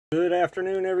Good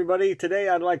afternoon, everybody. Today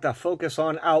I'd like to focus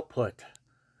on output.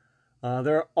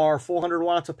 There are 400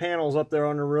 watts of panels up there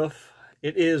on the roof.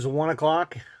 It is 1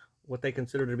 o'clock, what they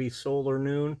consider to be solar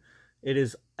noon. It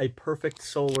is a perfect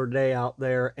solar day out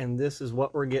there, and this is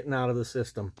what we're getting out of the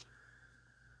system.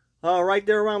 Right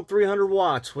there around 300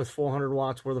 watts with 400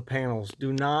 watts worth of panels.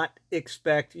 Do not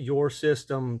expect your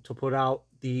system to put out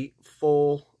the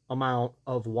full amount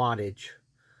of wattage.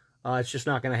 It's just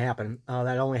not going to happen.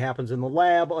 That only happens in the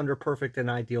lab under perfect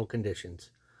and ideal conditions.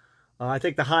 I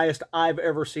think the highest I've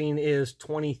ever seen is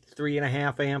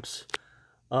 23.5 amps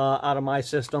out of my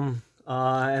system.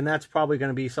 And that's probably going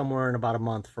to be somewhere in about a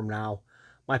month from now.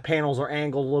 My panels are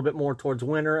angled a little bit more towards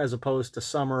winter as opposed to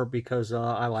summer because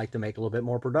I like to make a little bit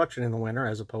more production in the winter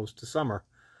as opposed to summer.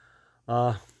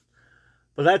 But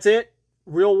that's it.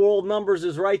 Real world numbers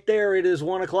is right there. It is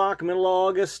 1 o'clock, middle of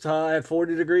August, at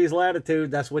 40 degrees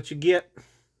latitude. That's what you get.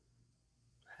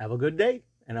 Have a good day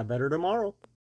and a better tomorrow.